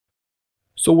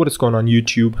So what is going on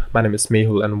YouTube? My name is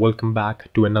Mehul and welcome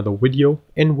back to another video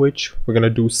in which we're going to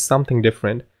do something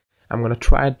different. I'm going to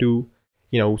try to,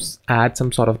 add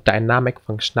some sort of dynamic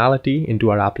functionality into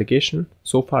our application.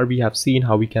 So far we have seen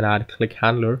how we can add click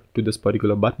handler to this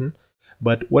particular button.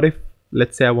 But what if,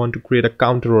 let's say I want to create a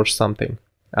counter or something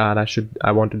and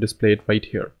I want to display it right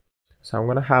here. So I'm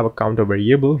going to have a counter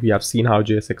variable. We have seen how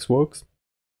JSX works.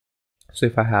 So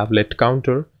if I have let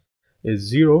counter is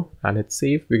 0 and hit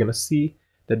save, we're going to see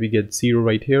that we get 0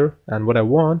 right here. And what I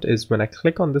want is when I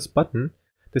click on this button,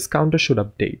 this counter should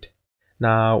update.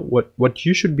 Now what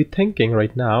you should be thinking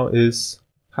right now is,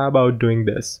 how about doing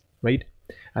this, right?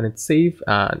 And it's save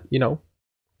and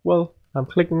well, I'm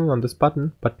clicking on this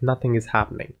button but nothing is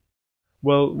happening.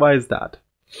 Well, why is that?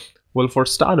 Well, for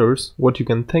starters, what you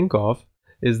can think of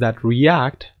is that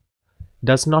React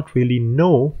does not really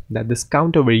know that this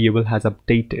counter variable has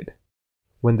updated.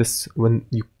 When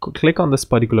you click on this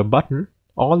particular button,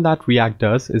 all that React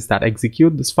does is that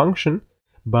execute this function,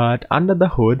 but under the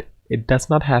hood, it does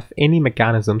not have any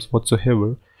mechanisms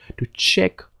whatsoever to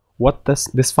check what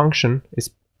this function is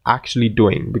actually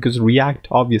doing, because React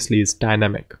obviously is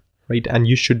dynamic, right? And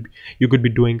you could be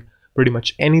doing pretty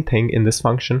much anything in this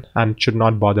function and it should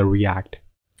not bother React.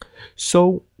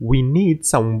 So we need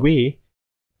some way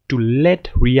to let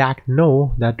React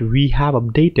know that we have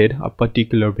updated a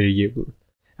particular variable.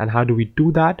 And how do we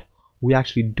do that? We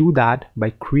actually do that by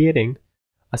creating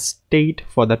a state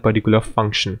for that particular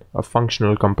function, a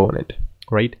functional component,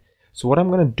 right? So what I'm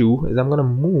going to do is I'm going to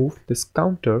move this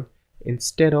counter,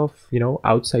 instead of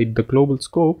outside the global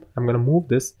scope, I'm going to move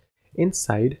this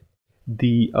inside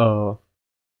the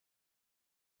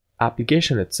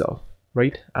application itself,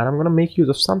 right? And I'm going to make use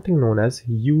of something known as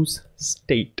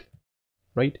useState,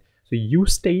 right? So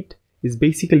useState is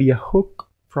basically a hook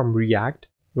from React.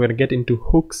 We're going to get into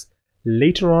hooks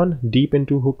later on, deep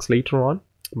into hooks later on.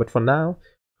 But for now,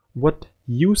 what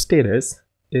useState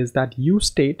is that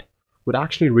useState would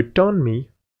actually return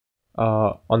me,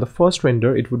 on the first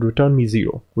render, it would return me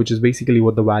 0, which is basically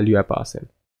what the value I pass in,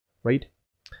 right?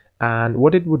 And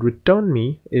what it would return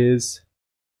me is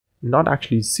not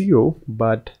actually 0,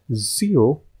 but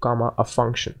 0, comma, a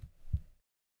function.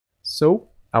 So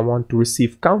I want to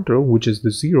receive counter, which is the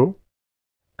 0,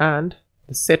 and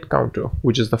the set counter,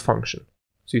 which is the function.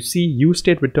 So you see,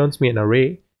 useState returns me an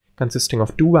array consisting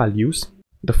of 2 values.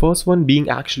 The first one being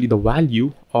actually the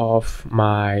value of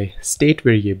my state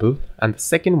variable, and the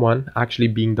second one actually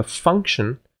being the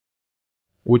function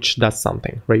which does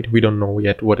something, right? We don't know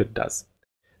yet what it does.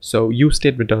 So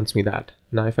useState returns me that.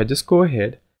 Now if I just go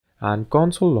ahead and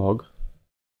console log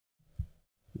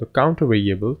the counter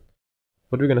variable,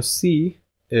 what we're going to see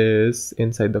is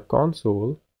inside the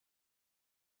console,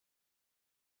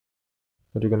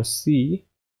 what we're going to see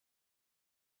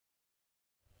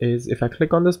is if I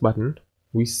click on this button,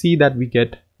 we see that we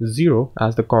get 0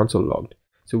 as the console logged.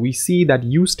 So we see that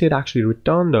useState actually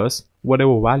returned us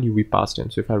whatever value we passed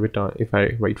in. So if I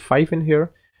write 5 in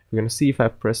here, we're going to see if I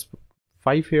press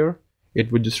 5 here,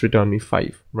 it would just return me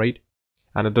 5, right?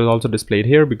 And it is also displayed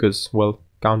here because, well,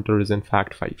 counter is in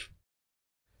fact 5.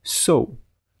 So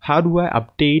how do I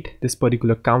update this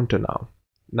particular counter now?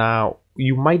 Now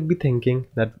you might be thinking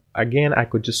that again I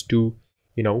could just do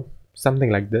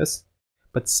something like this,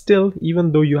 but still,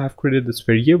 even though you have created this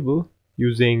variable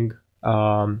using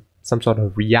some sort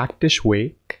of React-ish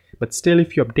way, but still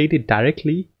if you update it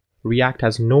directly, React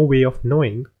has no way of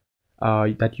knowing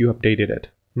that you updated it,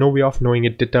 no way of knowing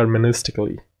it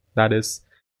deterministically. That is,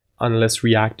 unless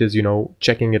React is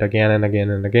checking it again and again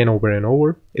and again, over and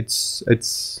over,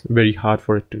 it's very hard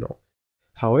for it to know.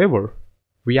 However,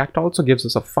 React also gives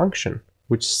us a function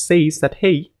which says that,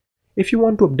 hey, if you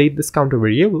want to update this counter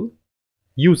variable,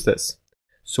 use this.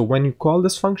 So when you call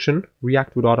this function,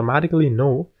 React would automatically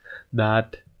know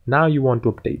that now you want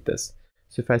to update this.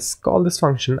 So if I call this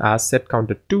function as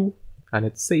setCounter2 and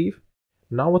hit save,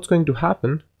 now what's going to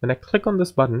happen when I click on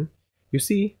this button, you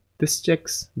see this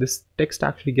text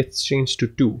actually gets changed to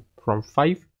 2. From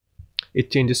 5,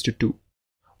 it changes to 2.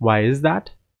 Why is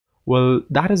that? Well,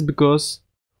 that is because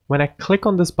when I click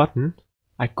on this button,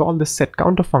 I call this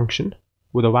setCounter function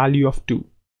with a value of 2.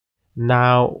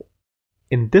 Now,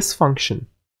 in this function,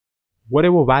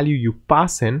 whatever value you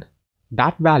pass in,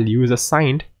 that value is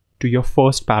assigned to your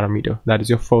first parameter, that is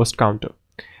your first counter.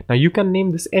 Now you can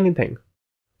name this anything,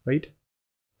 right?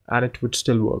 And it would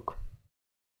still work.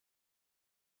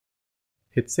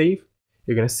 Hit save,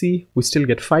 you're gonna see we still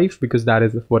get 5 because that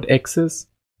is what x is,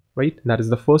 right? That is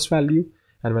the first value.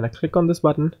 And when I click on this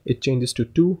button, it changes to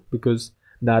 2 because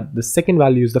that the second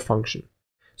value is the function.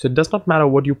 So it does not matter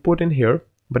what you put in here,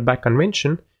 but by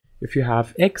convention, if you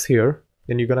have x here,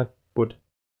 then you're gonna put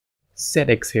set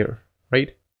x here,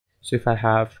 right? So if I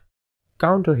have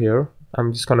counter here,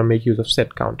 I'm just going to make use of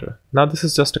set counter. Now this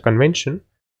is just a convention.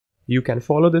 You can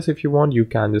follow this if you want, you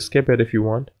can just skip it if you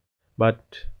want,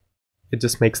 but it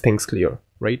just makes things clear,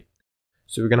 right?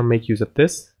 So we're going to make use of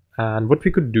this, and what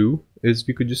we could do is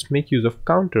we could just make use of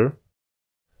counter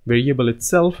variable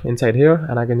itself inside here,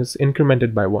 and I can just increment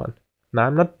it by 1. Now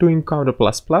I'm not doing counter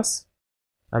plus plus,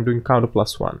 I'm doing counter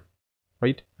plus 1,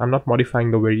 right? I'm not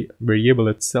modifying the variable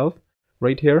itself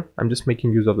right here. I'm just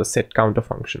making use of the set counter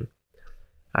function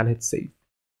and hit save,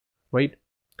 right?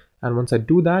 And once I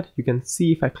do that, you can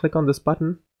see if I click on this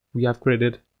button, we have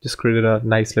just created a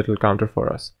nice little counter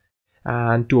for us.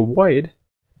 And to avoid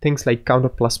things like counter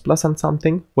plus plus and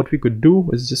something, what we could do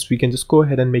is we can just go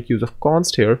ahead and make use of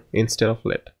const here instead of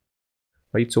lit,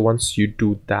 right? So once you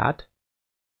do that,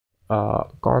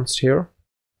 const here,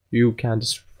 you can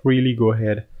just freely go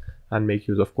ahead and make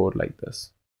use of code like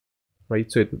this,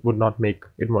 right? So it would not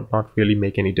really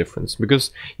make any difference,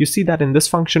 because you see that in this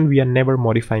function we are never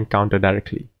modifying counter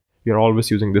directly. We are always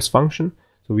using this function,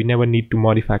 so we never need to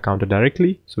modify counter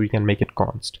directly, so we can make it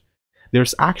const.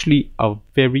 There's actually a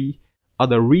very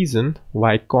other reason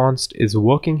why const is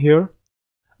working here,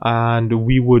 and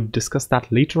we would discuss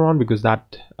that later on, because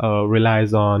that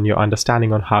relies on your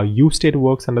understanding on how useState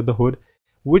works under the hood,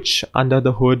 which under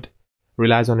the hood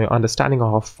relies on your understanding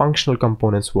of how functional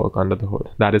components work under the hood.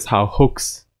 That is how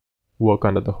hooks work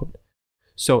under the hood.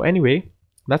 So anyway,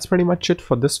 that's pretty much it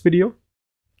for this video.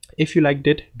 If you liked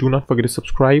it, do not forget to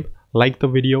subscribe, like the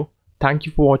video. Thank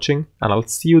you for watching, and I'll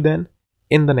see you then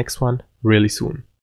in the next one really soon.